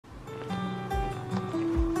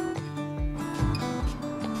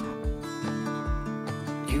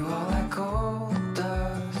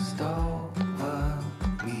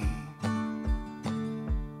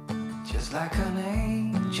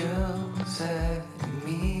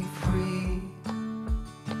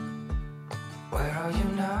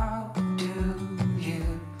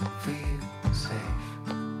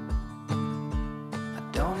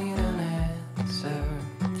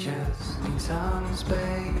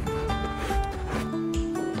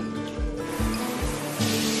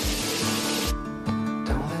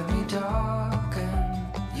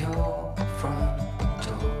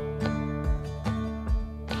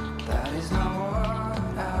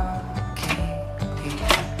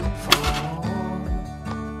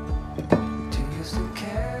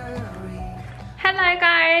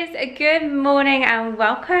guys, good morning and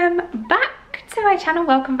welcome back to my channel.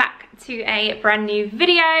 Welcome back to a brand new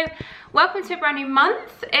video. Welcome to a brand new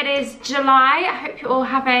month. It is July. I hope you're all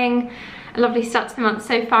having a lovely start to the month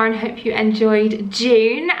so far and hope you enjoyed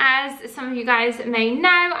June. As some of you guys may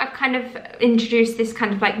know, I've kind of introduced this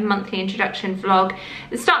kind of like monthly introduction vlog at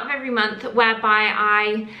the start of every month, whereby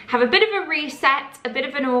I have a bit of a reset, a bit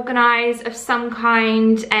of an organise of some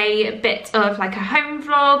kind, a bit of like a home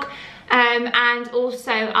vlog, and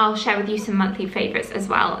also I'll share with you some monthly favourites as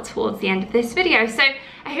well towards the end of this video. So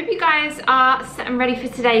I hope you guys are set and ready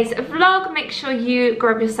for today's vlog. Make sure you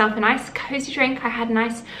grab yourself a nice cozy drink. I had a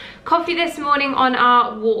nice coffee this morning on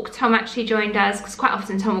our walk. Tom actually joined us because quite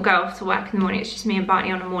often Tom will go off to work in the morning. It's just me and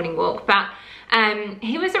Barney on a morning walk, but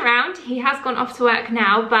he was around. He has gone off to work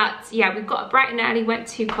now, but yeah, we got up bright and early, went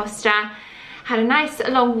to Costa, had a nice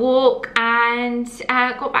long walk, and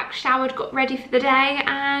got back, showered, got ready for the day,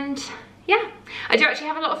 and yeah, I do actually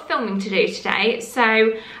have a lot of filming to do today, so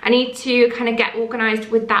I need to kind of get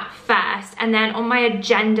organised with that first. And then on my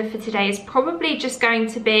agenda for today is probably just going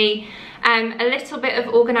to be a little bit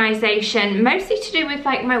of organisation, mostly to do with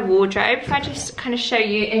like my wardrobe. If I just kind of show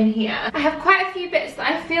you in here, I have quite a few bits that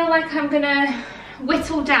I feel like I'm gonna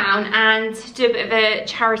whittle down and do a bit of a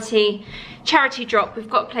charity drop. We've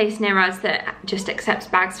got a place near us that just accepts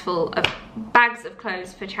bags of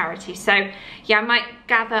clothes for charity, so yeah, I might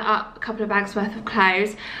gather up a couple of bags worth of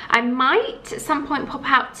clothes. I might at some point pop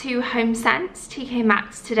out to Homesense,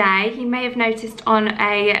 TKMaxx today. You may have noticed on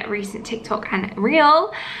a recent TikTok and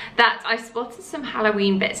reel that I spotted some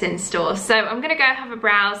Halloween bits in store, so I'm gonna go have a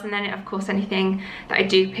browse, and then of course anything that I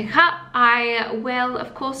do pick up I will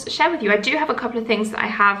of course share with you. I do have a couple of things that I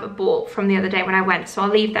have bought from the other day when I went, so I'll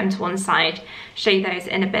leave them to one side, show you those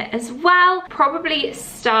in a bit as well. Probably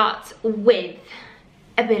start with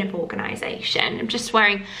a bit of organisation. I'm just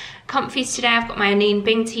wearing comfies today. I've got my Anine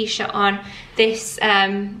Bing t-shirt on, this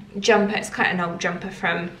jumper, it's quite an old jumper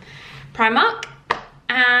from Primark,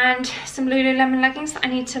 and some Lululemon leggings that I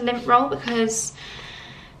need to lint roll because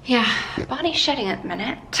yeah, Barney's shedding at the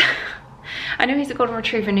minute. I know he's a golden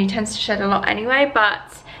retriever and he tends to shed a lot anyway,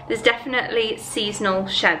 but there's definitely seasonal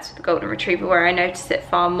sheds with the golden retriever where I notice it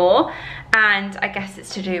far more, and I guess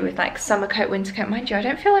it's to do with like summer coat, winter coat. Mind you, I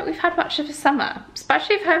don't feel like we've had much of a summer,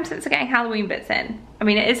 especially if Homesense are getting Halloween bits in. I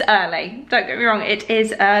mean, it is early, don't get me wrong, it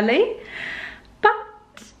is early, but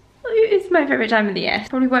it's my favourite time of the year.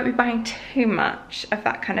 Probably won't be buying too much of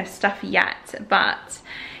that kind of stuff yet, but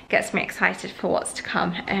it gets me excited for what's to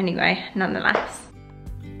come anyway, nonetheless.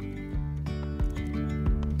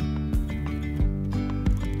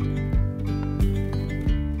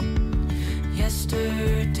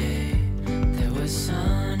 Yesterday, there was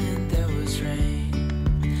sun and there was rain,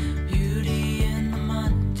 beauty in the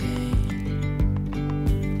mundane.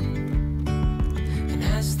 And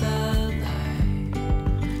as the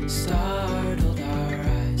light startled our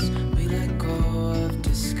eyes, we let go of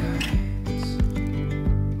disguise.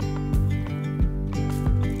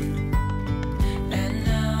 And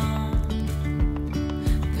now,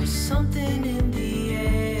 there's something in the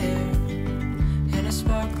air, and a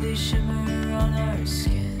sparkly shimmer on our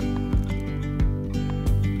skin,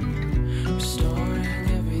 restoring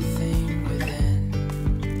everything within.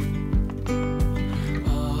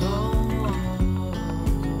 Oh,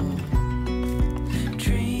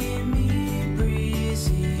 dreamy,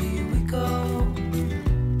 breezy, we go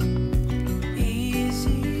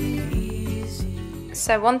easy, easy.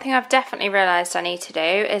 So one thing I've definitely realised I need to do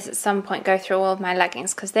is at some point go through all of my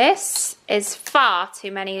leggings, because this is far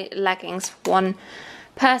too many leggings for one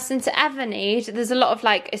person to ever need. There's a lot of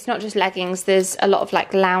like, it's not just leggings, there's a lot of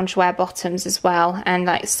like loungewear bottoms as well, and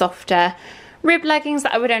like softer rib leggings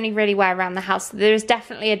that I would only really wear around the house. There's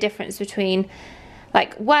definitely a difference between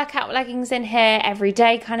like workout leggings in here,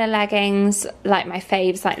 everyday kind of leggings, like my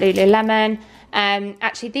faves like Lululemon.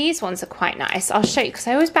 Actually these ones are quite nice. I'll show you because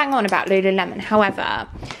I always bang on about Lululemon. However,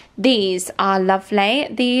 these are lovely.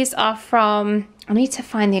 These are from, I need to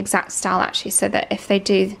find the exact style actually, so that if they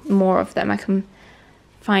do more of them I can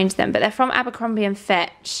find them, but they're from Abercrombie and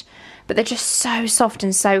Fitch, but they're just so soft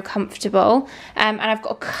and so comfortable. And I've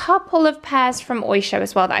got a couple of pairs from Oysho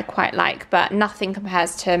as well that I quite like, but nothing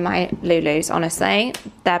compares to my Lulus, honestly.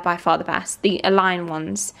 They're by far the best. The Align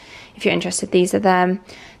ones, if you're interested, these are them,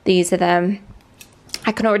 these are them.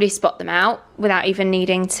 I can already spot them out without even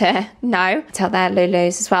needing to know. Tell they're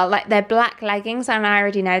Lulus as well. Like, they're black leggings and I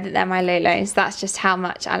already know that they're my Lulus. That's just how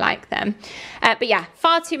much I like them. But yeah,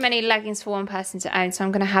 far too many leggings for one person to own, so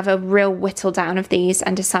I'm going to have a real whittle down of these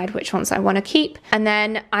and decide which ones I want to keep. And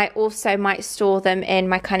then I also might store them in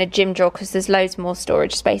my kind of gym drawer because there's loads more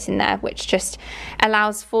storage space in there, which just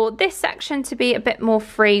allows for this section to be a bit more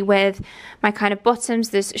free with my kind of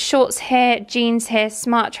bottoms. There's shorts here, jeans here,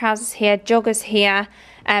 smart trousers here, joggers here,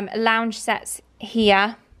 lounge sets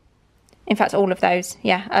here. In fact, all of those,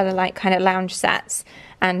 yeah, are like kind of lounge sets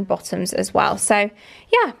and bottoms as well. So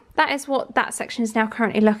yeah, that is what that section is now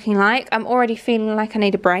currently looking like. I'm already feeling like I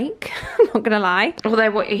need a break, I'm not gonna lie.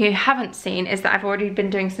 Although what you haven't seen is that I've already been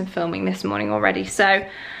doing some filming this morning already. So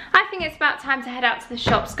I think it's about time to head out to the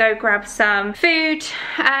shops, go grab some food. Should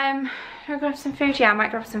I grab some food? Yeah, I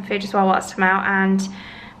might grab some food as well whilst I'm out and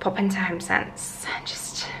pop into Homesense.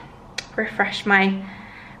 Just refresh my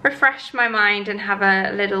mind and have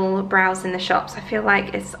a little browse in the shops. I feel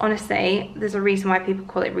like it's honestly, there's a reason why people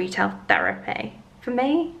call it retail therapy. For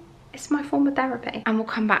me, it's my form of therapy. And we'll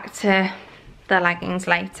come back to the leggings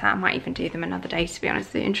later. I might even do them another day, to be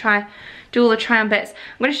honest with you, and do all the try on bits.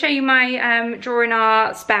 I'm going to show you my drawer in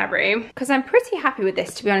our spare room because I'm pretty happy with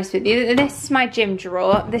this, to be honest with you. This is my gym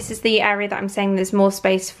drawer. This is the area that I'm saying there's more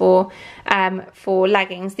space for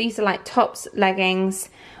leggings. These are like tops, leggings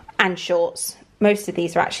and shorts. Most of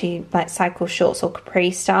these are actually like cycle shorts or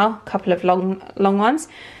capri style, a couple of long ones.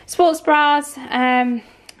 Sports bras, I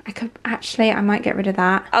might get rid of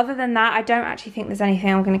that. Other than that, I don't actually think there's anything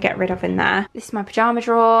I'm going to get rid of in there. This is my pyjama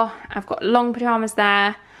drawer. I've got long pyjamas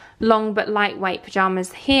there, long but lightweight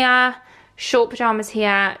pyjamas here, short pyjamas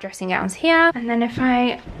here, dressing gowns here. And then if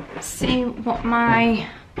I see what my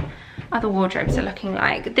other wardrobes are looking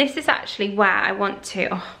like, this is actually where I want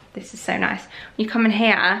to, oh, this is so nice. When you come in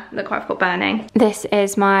here, look what I've got burning. This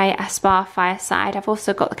is my Aspar fireside. I've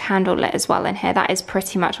also got the candle lit as well in here. That is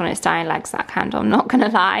pretty much on its dying legs, that candle, I'm not gonna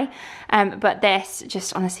lie. But this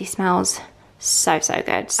just honestly smells so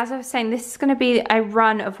good. As I was saying, this is going to be a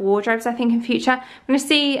run of wardrobes, I think, in future. I'm going to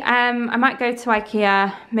see, I might go to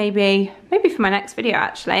IKEA maybe for my next video,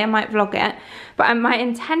 actually. I might vlog it. But my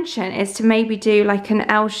intention is to maybe do like an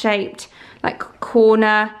L-shaped like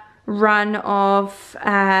corner run of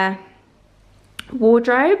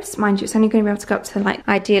wardrobes. Mind you, it's only going to be able to go up to, like,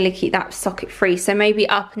 ideally keep that socket free. So maybe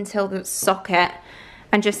up until the socket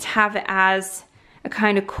and just have it as a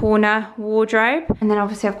kind of corner wardrobe. And then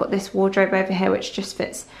obviously I've got this wardrobe over here which just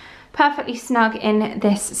fits perfectly snug in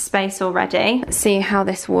this space already. Let's see how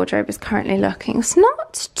this wardrobe is currently looking. It's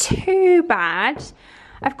not too bad.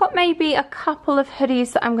 I've got maybe a couple of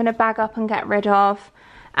hoodies that I'm going to bag up and get rid of.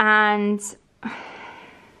 And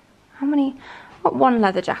how many? I've got one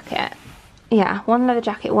leather jacket. Yeah, one leather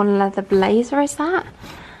jacket, one leather blazer, is that?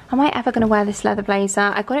 Am I ever going to wear this leather blazer?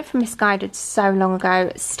 I got it from Misguided so long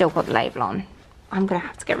ago. It's still got the label on. I'm going to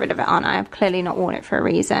have to get rid of it, aren't I? I've clearly not worn it for a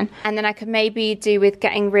reason. And then I could maybe do with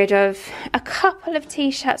getting rid of a couple of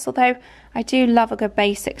t-shirts, although I do love a good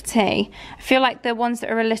basic tee. I feel like the ones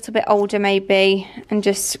that are a little bit older maybe and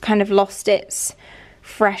just kind of lost its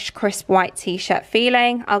fresh, crisp white t-shirt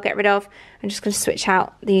feeling, I'll get rid of. I'm just going to switch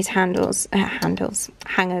out these hangers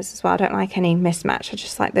as well. I don't like any mismatch. I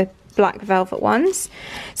just like the black velvet ones.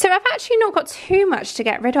 So I've actually not got too much to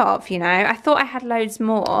get rid of, you know. I thought I had loads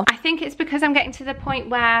more. I think it's because I'm getting to the point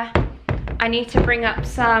where I need to bring up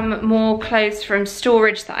some more clothes from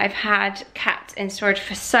storage that I've had kept in storage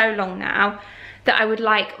for so long now, that I would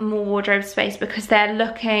like more wardrobe space because they're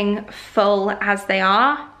looking full as they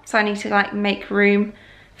are. So I need to like make room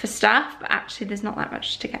for stuff, but actually there's not that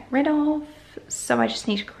much to get rid of. So I just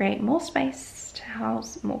need to create more space to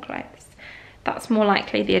house more clothes. That's more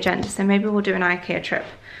likely the agenda, so maybe we'll do an IKEA trip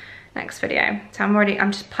next video. So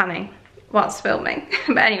I'm just planning whilst filming.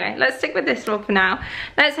 But anyway, let's stick with this vlog for now.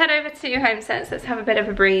 Let's head over to Homesense, let's have a bit of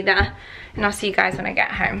a breather, and I'll see you guys when I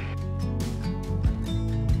get home.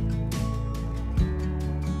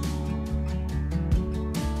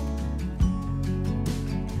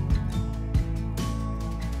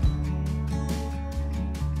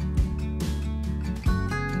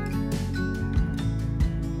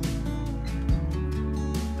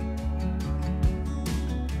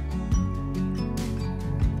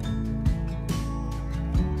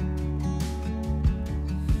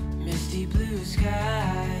 Blue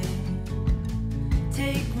sky,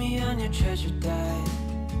 take me on your treasure dive.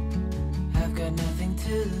 I've got nothing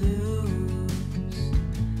to lose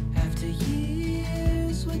after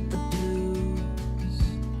years with the blues.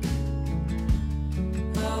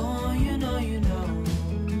 Oh, you know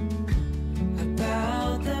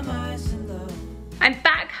about them eyes and low. I'm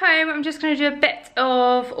back home. I'm just going to do a bit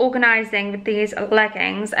of organising with these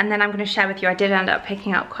leggings, and then I'm going to share with you, I did end up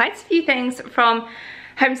picking up quite a few things from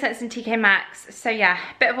Homesense and TKMaxx. So yeah,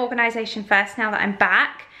 bit of organisation first now that I'm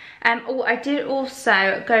back. Oh, I did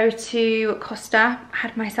also go to Costa,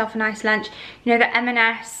 had myself a nice lunch. You know the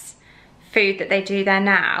M&S food that they do there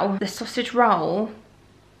now, the sausage roll,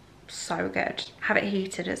 so good. Have it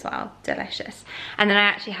heated as well, delicious. And then I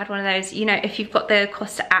actually had one of those, you know, if you've got the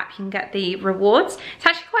Costa app, you can get the rewards. It's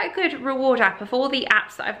actually quite a good reward app. Of all the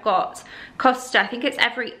apps that I've got, Costa, I think it's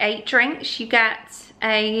every 8 drinks you get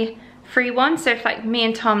a free one. So if like me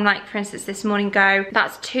and Tom, like for instance this morning go,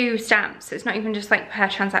 that's 2 stamps. So it's not even just like per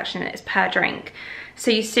transaction, it's per drink.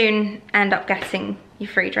 So you soon end up getting your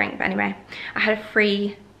free drink. But anyway, I had a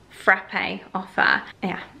free frappe offer.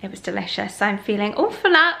 Yeah, it was delicious. So I'm feeling all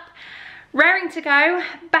full up, raring to go,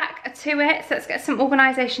 back to it. So let's get some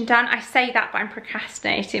organisation done. I say that, but I'm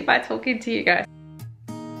procrastinating by talking to you guys.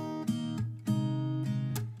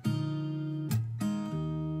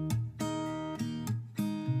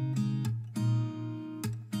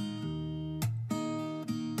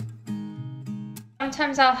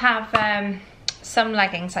 Sometimes I'll have some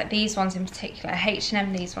leggings, like these ones in particular,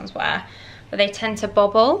 H&M these ones were, but they tend to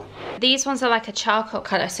bobble. These ones are like a charcoal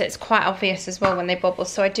colour, so it's quite obvious as well when they bobble.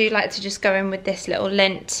 So I do like to just go in with this little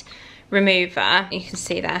lint remover. You can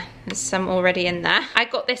see there's some already in there. I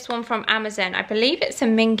got this one from Amazon. I believe it's a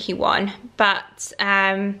minky one, but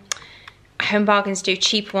Home Bargains do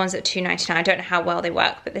cheaper ones at £2.99. I don't know how well they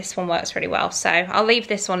work, but this one works really well. So I'll leave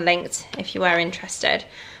this one linked if you are interested.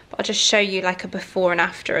 But I'll just show you like a before and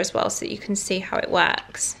after as well so that you can see how it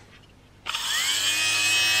works.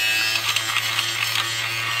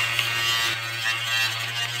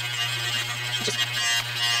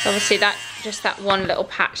 Obviously that's just that one little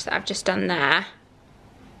patch that I've just done there.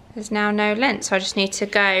 There's now no lint, so I just need to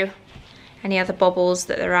go, any other bobbles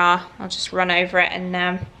that there are, I'll just run over it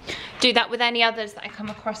and do that with any others that I come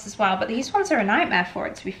across as well. But these ones are a nightmare for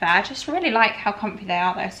it, to be fair. I just really like how comfy they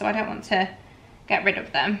are though, so I don't want to get rid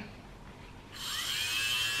of them.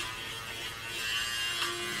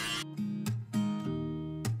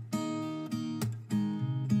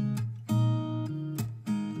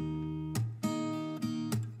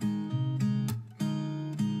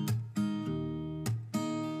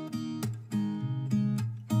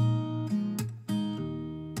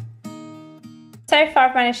 So far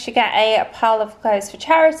I've managed to get a pile of clothes for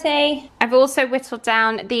charity. I've also whittled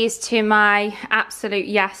down these to my absolute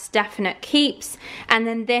yes, definite keeps. And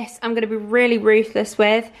then this I'm going to be really ruthless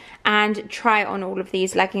with and try on all of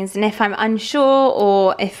these leggings. And if I'm unsure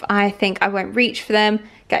or if I think I won't reach for them,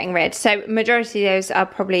 getting rid. So majority of those I'll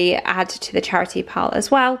probably add to the charity pile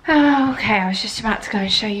as well. Oh, okay, I was just about to go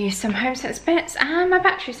and show you some Homesense bits and my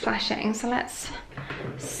battery's flashing. So let's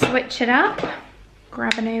switch it up,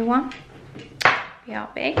 grab a new one.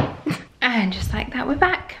 BRB. And just like that, we're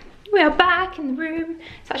back. We are back in the room.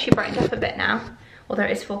 It's actually brightened up a bit now, although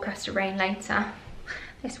it is forecast to rain later.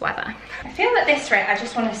 This weather. I feel at this rate, I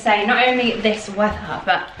just want to say, not only this weather,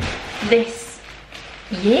 but this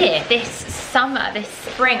year, this summer, this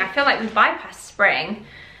spring, I feel like we bypassed spring.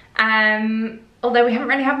 Although we haven't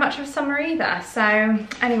really had much of summer either. So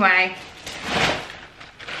anyway,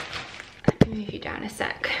 move you down a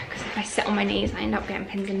sec, because if I sit on my knees I end up getting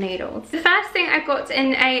pins and needles. The first thing I got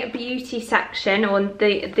in a beauty section, or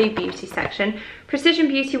the beauty section, Precision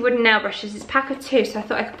Beauty wooden nail brushes. It's a pack of 2, so I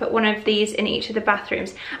thought I could put one of these in each of the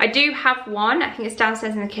bathrooms. I do have one, I think it's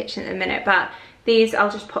downstairs in the kitchen at the minute, but these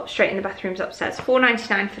I'll just pop straight in the bathrooms upstairs.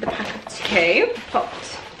 $4.99 for the pack of 2.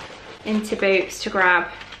 Popped into Boots to grab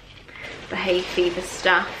the hay fever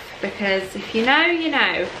stuff, because if you know, you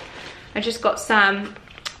know. I just got some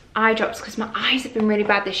eye drops because my eyes have been really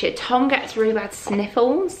bad this year. Tom gets really bad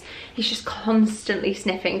sniffles. He's just constantly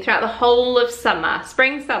sniffing throughout the whole of summer,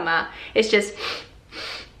 spring, summer. It's just,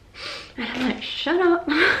 and I'm like, shut up,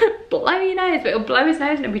 blow your nose. But he'll blow his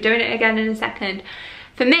nose and he'll be doing it again in a second.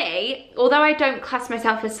 For me, although I don't class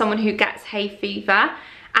myself as someone who gets hay fever,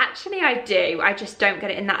 actually I do, I just don't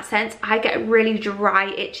get it in that sense. I get really dry,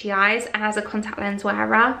 itchy eyes, and as a contact lens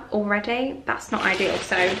wearer already, that's not ideal.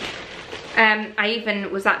 So I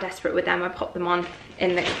even was that desperate with them, I popped them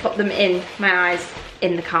in my eyes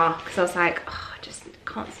in the car, because I was like, oh, I just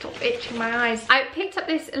can't stop itching my eyes. I picked up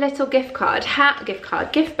this little gift bag.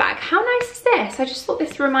 How nice is this? I just thought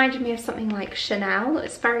this reminded me of something like Chanel.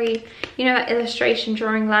 It's very, you know, that illustration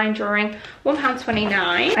drawing, line drawing. £1.29.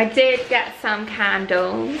 I did get some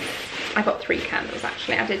candles. I got 3 candles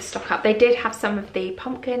actually. I did stock up. They did have some of the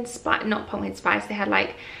not pumpkin spice, they had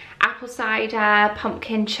like apple cider,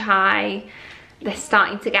 pumpkin chai, they're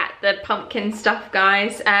starting to get the pumpkin stuff,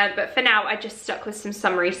 guys. But for now, I just stuck with some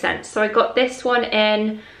summery scents. So I got this one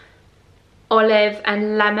in olive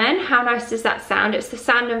and lemon. How nice does that sound? It's the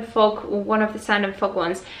Sand and Fog, or one of the Sand and Fog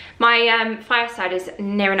ones. My fireside is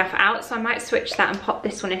near enough out, so I might switch that and pop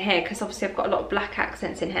this one in here, because obviously I've got a lot of black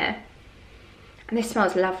accents in here. And this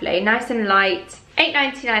smells lovely, nice and light.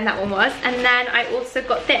 $8.99 that one was. And then I also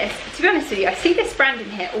got this. To be honest with you, I see this brand in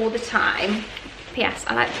here all the time. P.S.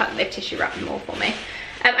 I like the fact that they've tissue wrapped them all for me.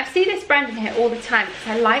 I see this brand in here all the time because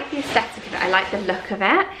I like the aesthetic of it, I like the look of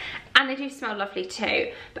it. And they do smell lovely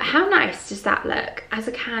too. But how nice does that look as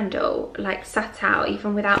a candle, like sat out,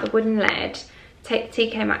 even without the wooden lid? Take the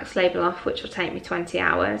TKMaxx label off, which will take me 20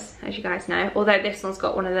 hours, as you guys know. Although this one's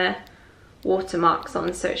got one of the watermarks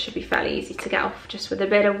on, so it should be fairly easy to get off just with a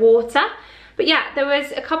bit of water. But yeah, there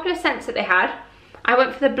was a couple of scents that they had. I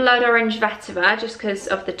went for the Blood Orange Vetiver just because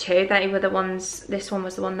of the two. They were the ones, this one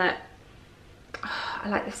was the one that I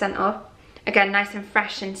like the scent of. Again, nice and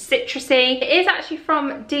fresh and citrusy. It is actually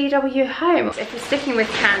from DW Home. If we're sticking with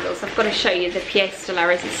candles, I've got to show you the pièce de la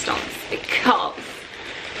résistance, because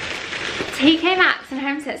TKMaxx and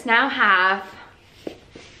Homesense now have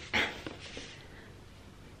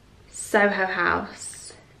Soho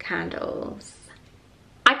House candles.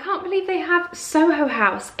 I can't believe they have Soho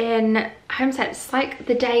House in Homesense. It's like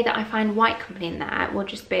the day that I find White Company in there, it will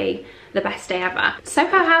just be the best day ever.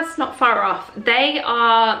 Soho House, not far off. They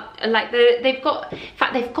are like they've got, in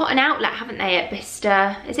fact, they've got an outlet, haven't they, at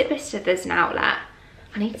Bicester? Is it Bicester there's an outlet?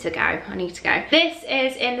 I need to go. This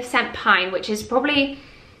is in the scent Pine, which is probably,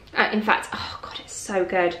 in fact, oh God, it's so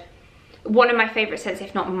good. One of my favourite scents,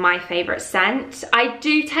 if not my favourite scent. I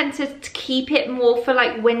do tend to keep it more for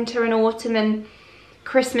like winter and autumn and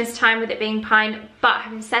Christmas time with it being pine, but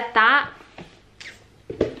having said that,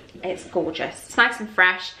 it's gorgeous. It's nice and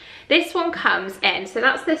fresh. This one comes in, so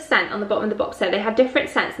that's the scent on the bottom of the box there. They had different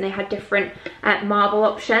scents and they had different marble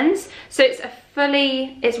options. So it's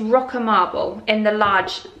it's rocker marble in the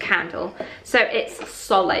large candle. So it's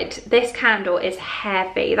solid. This candle is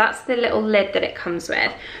heavy. That's the little lid that it comes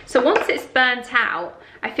with. So once it's burnt out,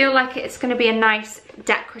 I feel like it's going to be a nice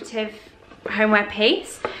decorative homeware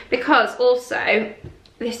piece, because also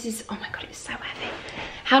this is, oh my God, it's so heavy.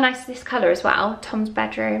 How nice is this colour as well? Tom's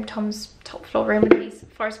bedroom, Tom's top floor room with these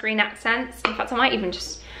forest green accents. In fact, I might even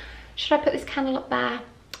just, should I put this candle up there?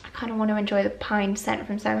 I kind of want to enjoy the pine scent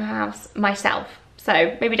from Soho House myself.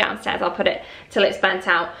 So maybe downstairs I'll put it till it's burnt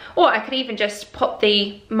out. Or I could even just pop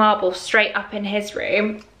the marble straight up in his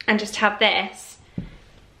room and just have this.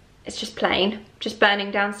 It's just plain, just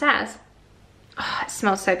burning downstairs. Oh, it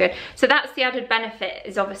smells so good. So that's the added benefit,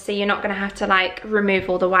 is obviously you're not going to have to like remove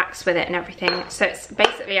all the wax with it and everything. So it's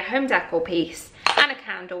basically a home decor piece and a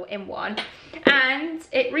candle in one. And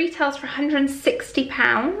it retails for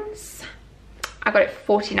 £160. I got it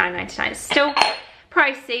for $49.99. It's still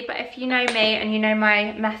pricey, but if you know me and you know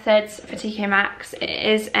my methods for TKMaxx, it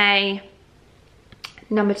is a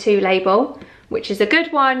 #2 label, which is a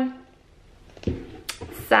good one.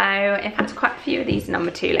 So in fact, quite a few of these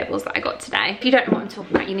 #2 labels that I got today. If you don't know what I'm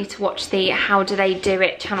talking about, you need to watch the How Do They Do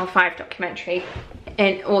It Channel 5 documentary,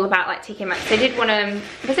 in all about like TKMaxx. They did one,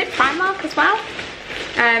 was it Primark as well?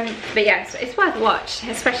 But yeah, it's worth a watch,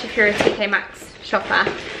 especially if you're a TKMaxx shopper.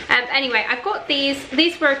 Anyway, I've got these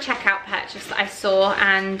were a checkout purchase that I saw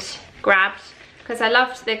and grabbed because I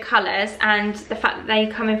loved the colours and the fact that they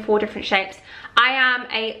come in 4 different shapes. I am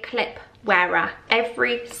a clip wearer.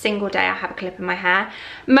 Every single day I have a clip in my hair.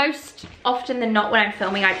 Most often than not when I'm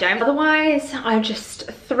filming I don't. Otherwise I just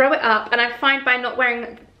throw it up, and I find by not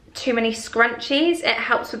wearing too many scrunchies it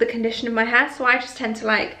helps with the condition of my hair. So I just tend to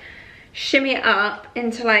like shimmy it up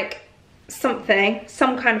into like some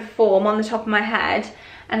kind of form on the top of my head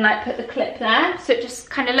and like put the clip there, so it just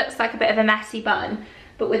kind of looks like a bit of a messy bun,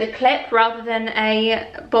 but with a clip rather than a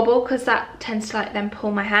bobble, because that tends to like then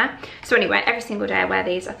pull my hair. So anyway, every single day I wear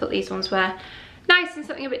these. I thought these ones were nice and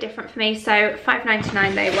something a bit different for me, so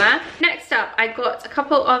 $5.99 they were. Next up, I got a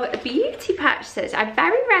couple of beauty purchases. I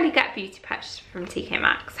very rarely get beauty purchases from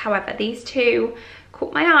TKMaxx. However, these two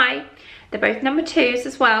caught my eye. They're both #2s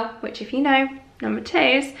as well, which if you know,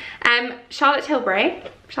 #2s. Charlotte Tilbury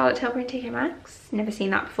and TKMaxx. Never seen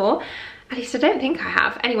that before. At least I don't think I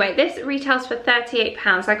have. Anyway, this retails for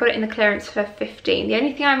 £38. I got it in the clearance for $15. The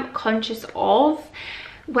only thing I'm conscious of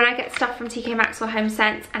when I get stuff from TKMaxx or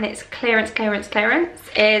Homesense and it's clearance,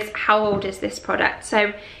 is how old is this product.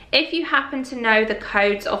 So if you happen to know the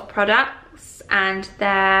codes of products and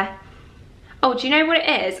they're... Oh, do you know what it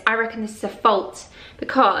is? I reckon this is a fault,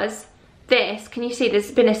 because this, can you see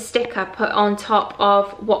there's been a sticker put on top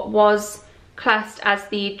of what was classed as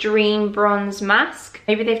the Dream Bronze Mask.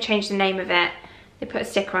 Maybe they've changed the name of it They put a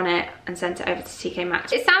sticker on it and sent it over to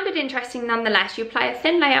TKMaxx. It sounded interesting nonetheless. You apply a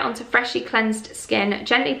thin layer onto freshly cleansed skin,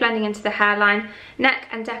 gently blending into the hairline, neck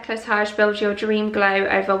and décolletage. Build your dream glow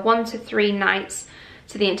over 1 to 3 nights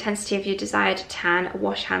to the intensity of your desired tan.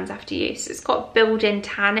 Wash hands after use. It's got built-in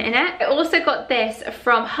tan in it. I also got this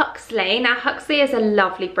from Huxley. Now Huxley is a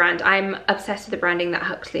lovely brand. I'm obsessed with the branding that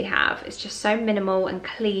Huxley have. It's just so minimal and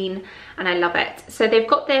clean and I love it. So they've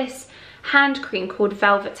got this hand cream called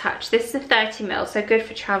Velvet Touch. This is a 30ml, so good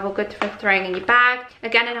for travel, good for throwing in your bag.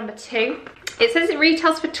 Again, a number 2. It says it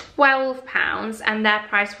retails for £12 and their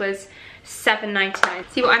price was $7.99.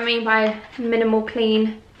 See what I mean by minimal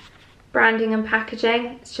clean branding and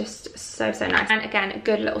packaging? It's just so nice. And again, a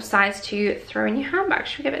good little size to throw in your handbag.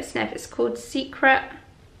 Should we give it a sniff? It's called Secret.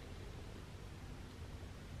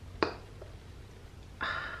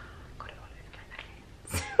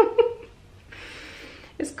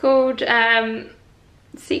 It's called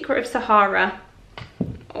Secret of Sahara.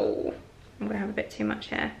 Oh, I'm gonna have a bit too much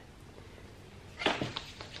here.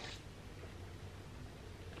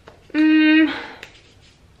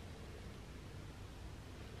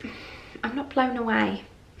 I'm not blown away.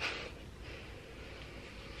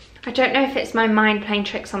 I don't know if it's my mind playing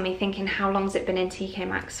tricks on me thinking how long's it been in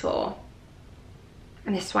TKMaxx for.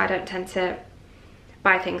 And this is why I don't tend to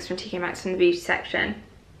buy things from TKMaxx from the beauty section.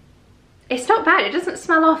 It's not bad, it doesn't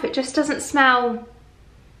smell off, it just doesn't smell...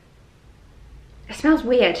 It smells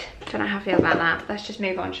weird. Don't know how I feel about that. Let's just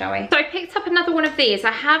move on, shall we? So I picked up another one of these.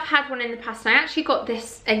 I have had one in the past and I actually got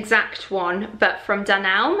this exact one, but from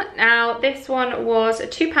Dunelm. Now this one was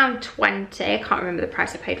 £2.20. I can't remember the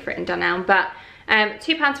price I paid for it in Dunelm, but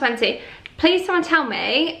 £2.20. Please someone tell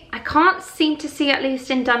me, I can't seem to see, at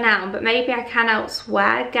least in Dunelm, but maybe I can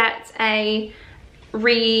elsewhere, get a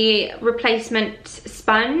replacement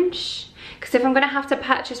sponge. Because if I'm going to have to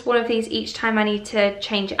purchase one of these each time I need to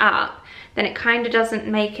change it up, then it kind of doesn't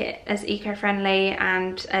make it as eco-friendly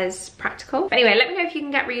and as practical. But anyway, let me know if you can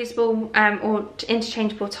get reusable or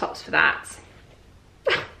interchangeable tops for that.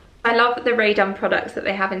 I love the Raydon products that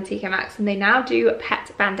they have in TKMaxx, and they now do pet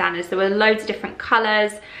bandanas. There were loads of different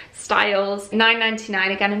colours, styles.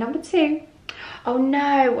 $9.99, again a number 2. Oh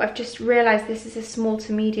no, I've just realised this is a small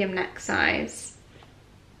to medium neck size.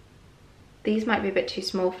 These might be a bit too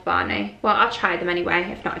small for Barney. Well, I'll try them anyway.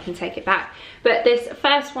 If not, I can take it back. But this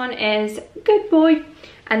first one is good boy.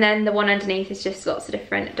 And then the one underneath is just lots of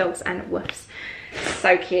different dogs and woofs.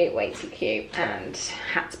 So cute, way too cute. And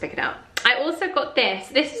had to pick it up. I also got this.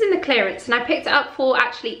 This is in the clearance and I picked it up for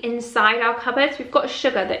actually inside our cupboards. We've got a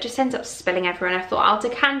sugar that just ends up spilling everywhere. And I thought I'll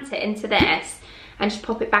decant it into this and just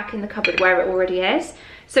pop it back in the cupboard where it already is.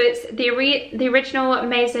 So it's the original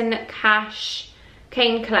Maison Cash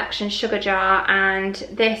Cane Collection sugar jar, and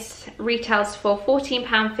this retails for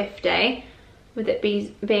 £14.50, with it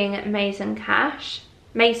being Maison Cash.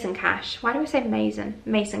 Why do I say Maison?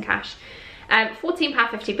 Maison Cash.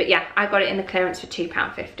 £14.50, but yeah, I got it in the clearance for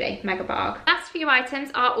 £2.50. Mega barg. Last few items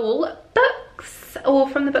are all books, or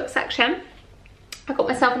from the book section. I got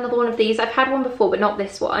myself another one of these. I've had one before, but not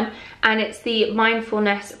this one. And it's the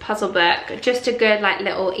Mindfulness Puzzle Book. Just a good like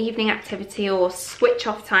little evening activity or switch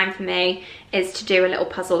off time for me is to do a little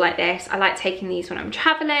puzzle like this. I like taking these when I'm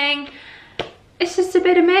traveling. It's just a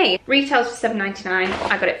bit of me. Retails for $7.99.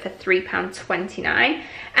 I got it for £3.29.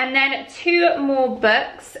 And then 2 more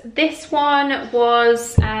books. This one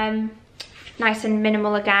was nice and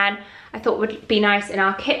minimal again. I thought would be nice in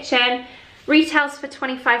our kitchen. Retails for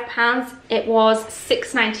 £25, it was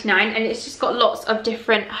 $6.99, and it's just got lots of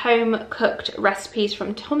different home cooked recipes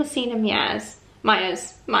from Thomasina Myers.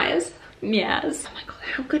 Oh my god,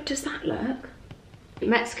 how good does that look?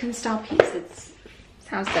 Mexican style pizzas,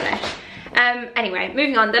 sounds delish. Anyway,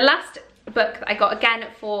 moving on. The last book that I got again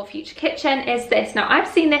for Future Kitchen is this. Now I've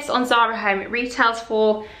seen this on Zara Home. It retails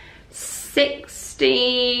for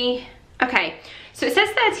 $60. Okay, so it says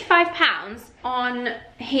 £35 on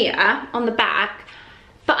here on the back,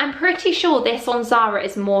 but I'm pretty sure this on Zara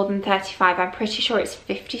is more than 35. I'm pretty sure it's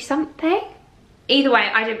 50 something. Either way,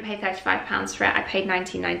 I didn't pay £35 for it. I paid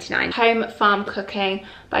 $19.99. Home Farm Cooking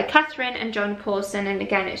by Catherine and John Pawson, and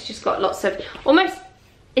again it's just got lots of almost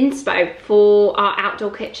inspo for our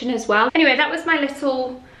outdoor kitchen as well. Anyway, that was my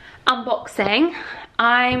little unboxing.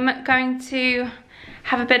 I'm going to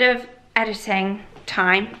have a bit of editing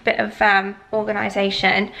time, a bit of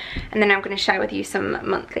organisation, and then I'm going to share with you some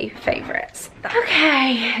monthly favourites.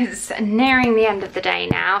 Okay, it's nearing the end of the day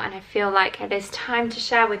now, and I feel like it is time to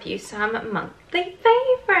share with you some monthly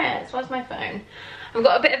favourites. Where's my phone? I've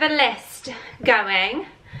got a bit of a list going.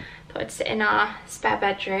 Thought I'd sit in our spare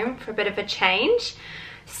bedroom for a bit of a change.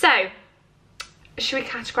 So should we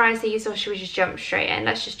categorize these or should we just jump straight in?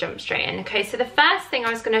 Let's just jump straight in. Okay, so the first thing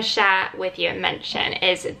I was going to share with you and mention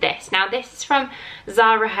is this. Now this is from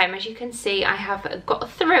Zara Home. As you can see, I have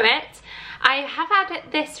got through it. I have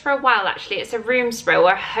had this for a while actually. It's a room spray,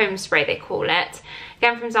 or a home spray they call it.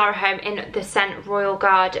 Again from Zara Home in the scent Royal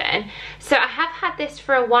Garden. So I have had this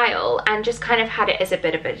for a while and just kind of had it as a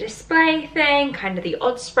bit of a display thing, kind of the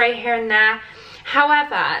odd spray here and there.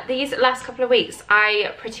 However, these last couple of weeks,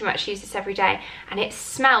 I pretty much use this every day and it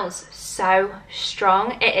smells so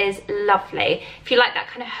strong. It is lovely. If you like that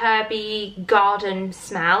kind of herby garden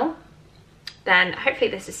smell, then hopefully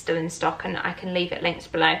this is still in stock and I can leave it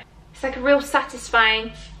linked below. It's like a real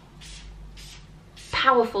satisfying,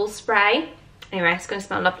 powerful spray. Anyway, it's going to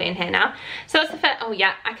smell lovely in here now. So that's the first, oh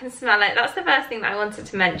yeah, I can smell it. That's the first thing that I wanted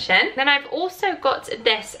to mention. Then I've also got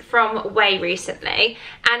this from Way recently.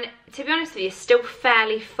 And to be honest with you, it's still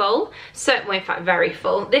fairly full. So, well, in fact, very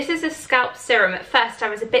full. This is a scalp serum. At first, I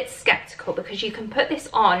was a bit skeptical because you can put this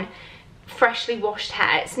on freshly washed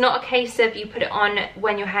hair. It's not a case of you put it on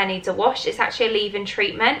when your hair needs a wash. It's actually a leave-in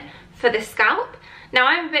treatment for the scalp. Now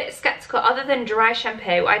I'm a bit skeptical. Other than dry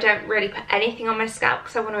shampoo, I don't really put anything on my scalp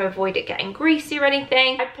because I want to avoid it getting greasy or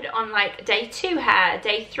anything. I put it on like day 2 hair,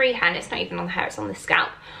 day 3 hair, and it's not even on the hair, it's on the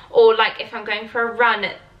scalp. Or like if I'm going for a run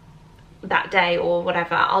that day or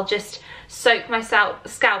whatever, I'll just soak my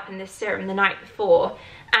scalp in this serum the night before,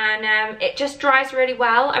 and it just dries really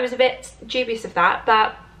well. I was a bit dubious of that,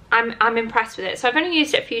 but I'm impressed with it. So I've only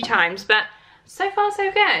used it a few times, but so far so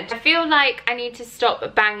good. I feel like I need to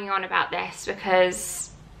stop banging on about this because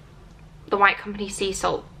the White Company sea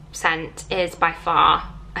salt scent is by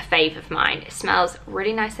far a fave of mine. It smells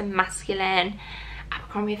really nice and masculine.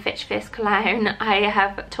 Abercrombie & Fitch Fierce Cologne. I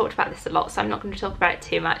have talked about this a lot, so I'm not going to talk about it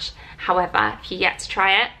too much. However, if you get to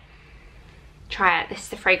try it, try it. This is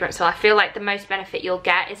the fragrance oil. I feel like the most benefit you'll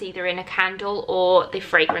get is either in a candle or the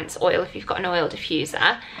fragrance oil if you've got an oil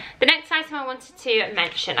diffuser. The next item I wanted to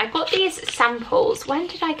mention, I got these samples. When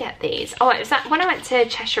did I get these? Oh, it was when I went to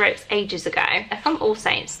Cheshire Oaks ages ago. They're from All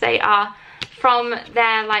Saints. They are from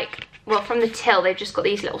their like, well, from the till. They've just got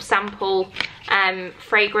these little sample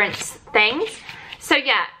fragrance things. So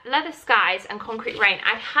yeah, Leather Skies and Concrete Rain.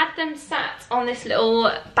 I had them sat on this little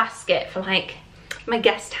basket for like my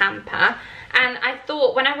guest hamper. And I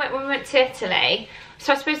thought when we went to Italy,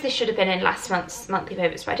 so I suppose this should have been in last month's monthly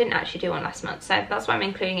favourites, but I didn't actually do one last month, so that's why I'm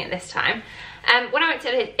including it this time. When I went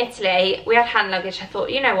to Italy, we had hand luggage. I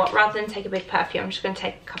thought, you know what, rather than take a big perfume, I'm just going to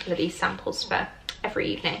take a couple of these samples for every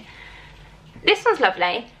evening. This one's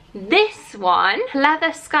lovely. This one,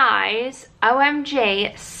 Leather Skies,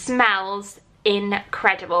 OMG, smells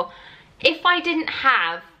incredible. If I didn't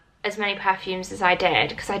have as many perfumes as I did,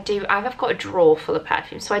 because I've got a drawer full of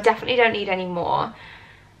perfumes, so I definitely don't need any more.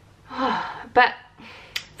 But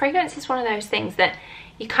fragrance is one of those things that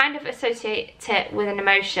you kind of associate it with an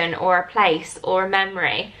emotion or a place or a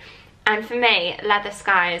memory, and for me, Leather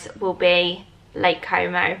Skies will be Lake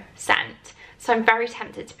Como scent. So I'm very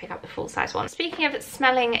tempted to pick up the full size one. Speaking of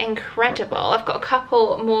smelling incredible, I've got a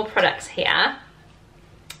couple more products here.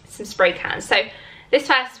 Some spray cans. So this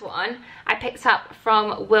first one I picked up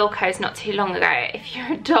from Wilko's not too long ago. If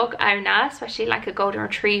you're a dog owner, especially like a golden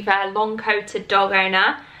retriever, long-coated dog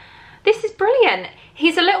owner, this is brilliant.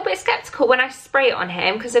 He's a little bit skeptical when I spray it on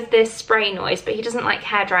him because of this spray noise, but he doesn't like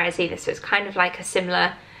hair dryers either, so it's kind of like a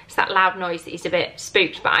similar, it's that loud noise that he's a bit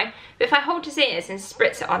spooked by. But if I hold his ears and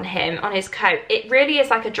spritz it on him, on his coat, it really is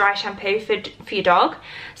like a dry shampoo for your dog.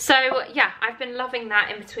 So yeah, I've been loving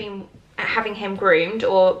that in between having him groomed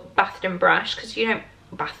or bathed and brushed, because you don't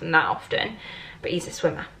bath him that often, but he's a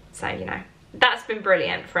swimmer, so you know, that's been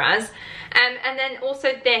brilliant for us. And then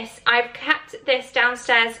also this, I've kept this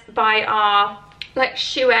downstairs by our like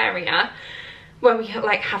shoe area where we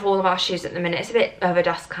like have all of our shoes at the minute. It's a bit of a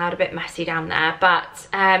dust cloud, a bit messy down there, but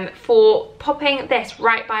for popping this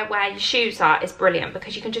right by where your shoes are is brilliant,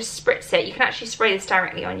 because you can just spritz it. You can actually spray this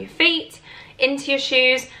directly on your feet, into your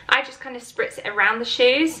shoes. I just kind of spritz it around the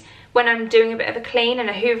shoes when I'm doing a bit of a clean and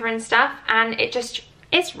a hoover and stuff, and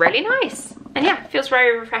it's really nice. And yeah, it feels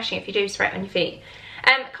very refreshing if you do spray it on your feet.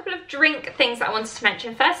 A couple of drink things that I wanted to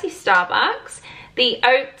mention. Firstly, Starbucks, the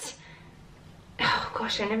oat, oh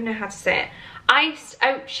gosh, I never know how to say it, iced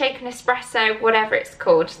oat shaken espresso, whatever it's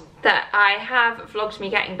called, that I have vlogged me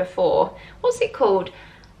getting before. What's it called?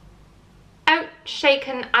 Oat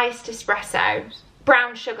shaken iced espresso,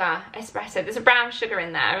 brown sugar espresso. There's a brown sugar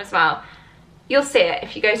in there as well. You'll see it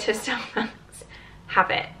if you go to a Starbucks. Have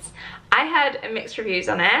it. I had mixed reviews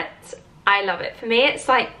on it. I love it. For me, it's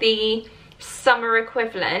like the summer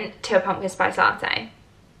equivalent to a pumpkin spice latte.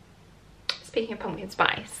 Speaking of pumpkin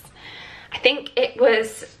spice, I think it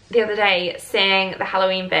was the other day seeing the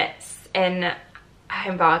Halloween bits in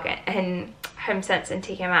Homesense and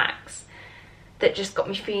TKMaxx that just got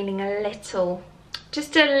me feeling a little,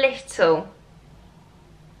 just a little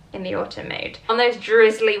in the autumn mood. On those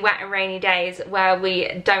drizzly, wet and rainy days where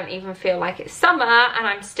we don't even feel like it's summer and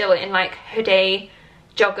I'm still in like hoodie,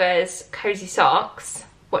 joggers, cozy socks,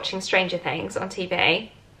 watching Stranger Things on TV.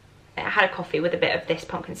 I had a coffee with a bit of this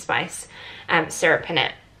pumpkin spice syrup in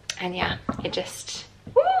it, and yeah, it just...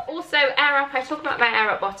 Also, Air Up. I talk about my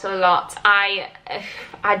Air Up bottle a lot. I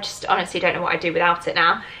just honestly don't know what I'd do without it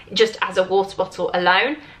now, just as a water bottle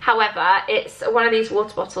alone. However, it's one of these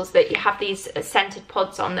water bottles that you have these scented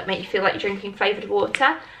pods on that make you feel like you're drinking flavoured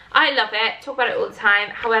water. I love it, talk about it all the time.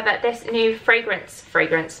 However, this new fragrance,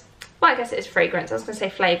 well, I guess it is fragrance. I was going to say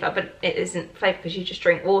flavour, but it isn't flavour because you just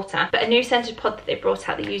drink water. But a new scented pod that they brought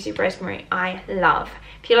out, the Yuzu Rosemary, I love.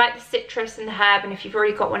 If you like the citrus and the herb, and if you've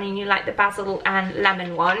already got one and you like the basil and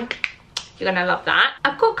lemon one, you're going to love that.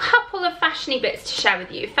 I've got a couple of fashiony bits to share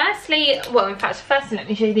with you. Firstly, well, in fact, first let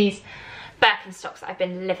me show you these Birkenstocks that I've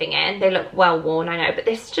been living in. They look well worn, I know, but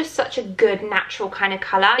this is just such a good natural kind of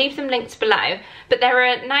colour. I'll leave them linked below, but they're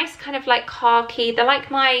a nice kind of like khaki. They're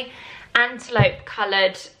like my antelope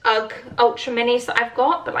coloured UGG Ultra Minis that I've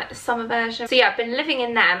got, but like the summer version. So yeah, I've been living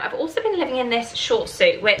in them. I've also been living in this short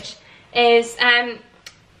suit, which is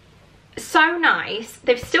so nice.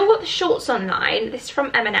 They've still got the shorts online. This is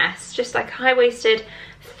from M&S, just like high-waisted,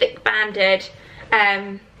 thick-banded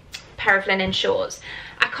pair of linen shorts.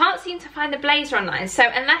 I can't seem to find the blazer online, so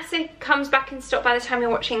unless it comes back in stock by the time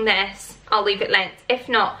you're watching this, I'll leave it linked. If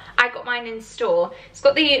not, I got mine in store. It's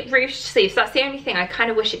got the ruched sleeves. That's the only thing. I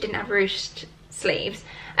kind of wish it didn't have ruched sleeves.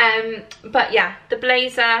 But yeah, the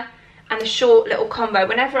blazer and the short little combo,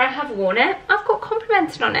 whenever I have worn it, I've got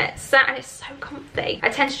complimented on it. So, and it's so comfy. I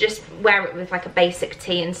tend to just wear it with like a basic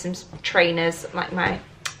tee and some trainers, like my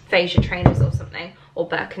Fascia trainers or something, or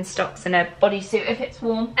Birkenstocks and a bodysuit if it's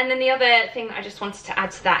warm. And then the other thing that I just wanted to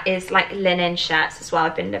add to that is like linen shirts as well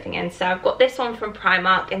I've been living in. So I've got this one from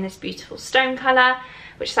Primark in this beautiful stone colour,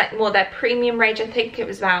 which is like more their premium range. I think it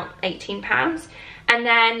was about £18. And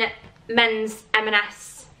then men's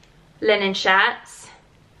M&S linen shirts,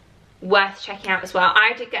 worth checking out as well.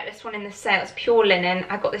 I did get this one in the sale. It's pure linen.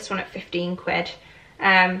 I got this one at 15 quid,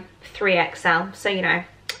 3XL, so you know,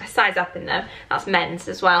 I size up in them. That's men's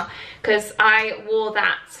as well, because I wore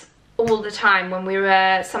that all the time when we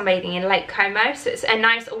were sunbathing in Lake Como. So it's a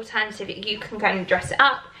nice alternative. You can kind of dress it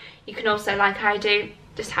up. You can also, like I do,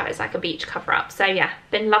 just have it as like a beach cover up. So yeah,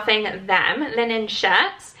 been loving them linen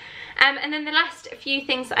shirts. And then the last few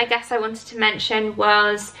things that I guess I wanted to mention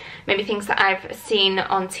was maybe things that I've seen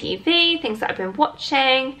on TV, things that I've been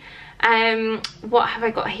watching. What have I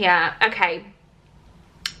got here? Okay,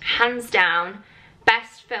 hands down,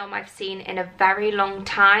 best film I've seen in a very long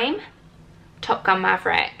time, Top Gun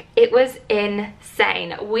Maverick. It was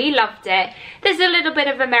insane. We loved it. There's a little bit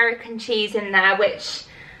of American cheese in there, which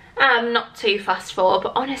I'm not too fussed for,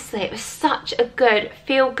 but honestly, it was such a good,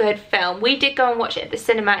 feel-good film. We did go and watch it at the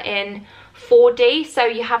cinema in 4D, so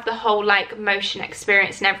you have the whole like motion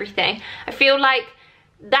experience and everything. I feel like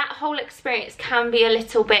that whole experience can be a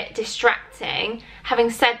little bit distracting.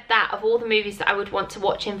 Having said that, of all the movies that I would want to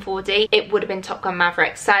watch in 4D, it would have been Top Gun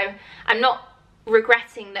Maverick. So I'm not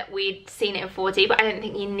regretting that we'd seen it in 4D, but I don't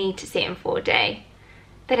think you need to see it in 4D.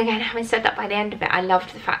 Then again, having said that, by the end of it, I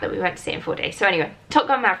loved the fact that we went to see it in 4D. So anyway, Top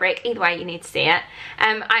Gun Maverick, either way, you need to see it.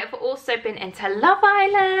 I've also been into Love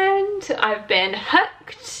Island. I've been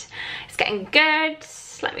hooked. It's getting good.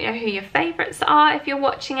 Let me know who your favourites are if you're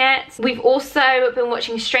watching it. We've also been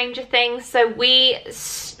watching Stranger Things. So we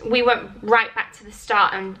went right back to the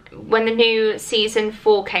start, and when the new season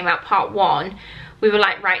 4 came out, part 1, we were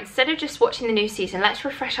like, right, instead of just watching the new season, let's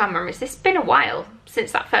refresh our memories. It's been a while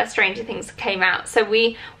since that first Stranger Things came out. So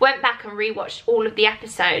we went back and rewatched all of the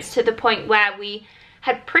episodes to the point where we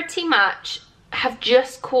had pretty much have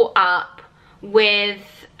just caught up with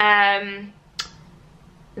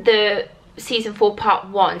the season 4 part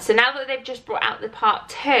 1. So now that they've just brought out the part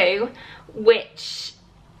 2, which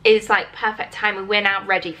is like perfect timing, we're now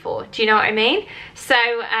ready for, do you know what I mean? So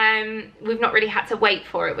we've not really had to wait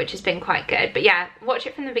for it, which has been quite good. But yeah, watch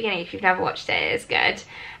it from the beginning if you've never watched it. It is good.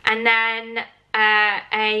 And then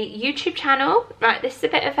a YouTube channel, right, this is a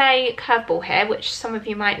bit of a curveball here, which some of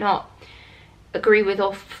you might not agree with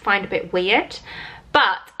or find a bit weird,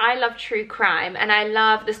 But I love true crime, and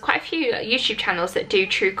there's quite a few YouTube channels that do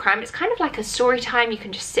true crime. It's kind of like a story time. You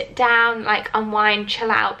can just sit down, like unwind, chill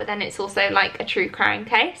out, but then it's also like a true crime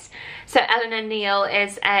case. So Eleanor Neal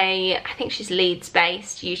is I think she's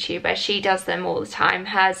Leeds-based YouTuber. She does them all the time.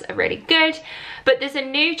 Hers are really good. But there's a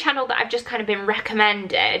new channel that I've just kind of been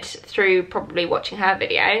recommended through probably watching her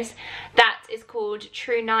videos. That is called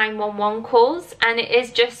True 911 Calls, and it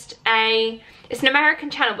is just it's an American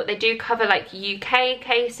channel, but they do cover like UK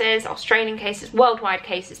cases, Australian cases, worldwide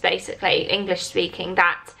cases basically, English speaking,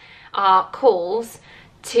 that are calls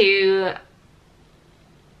to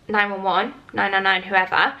 911, 999,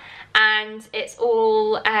 whoever. And it's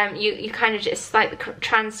all, you kind of just like the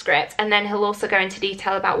transcript, and then he'll also go into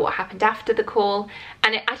detail about what happened after the call.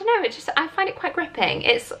 And I don't know, I find it quite gripping.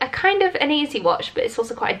 It's a kind of an easy watch, but it's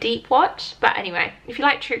also quite a deep watch. But anyway, if you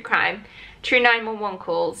like true crime, True 911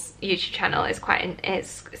 Calls YouTube channel is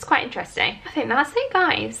it's quite interesting. I think that's it,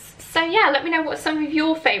 guys. So yeah, let me know what some of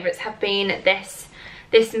your favourites have been this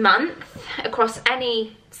month across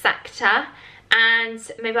any sector,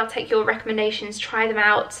 and maybe I'll take your recommendations, try them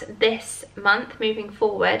out this month moving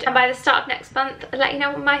forward, and by the start of next month I'll let you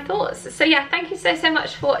know my thoughts. So yeah, thank you so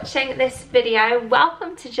much for watching this video.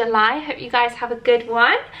 Welcome to July. Hope you guys have a good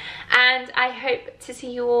one, and I hope to see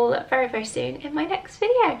you all very soon in my next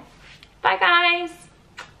video. Bye guys.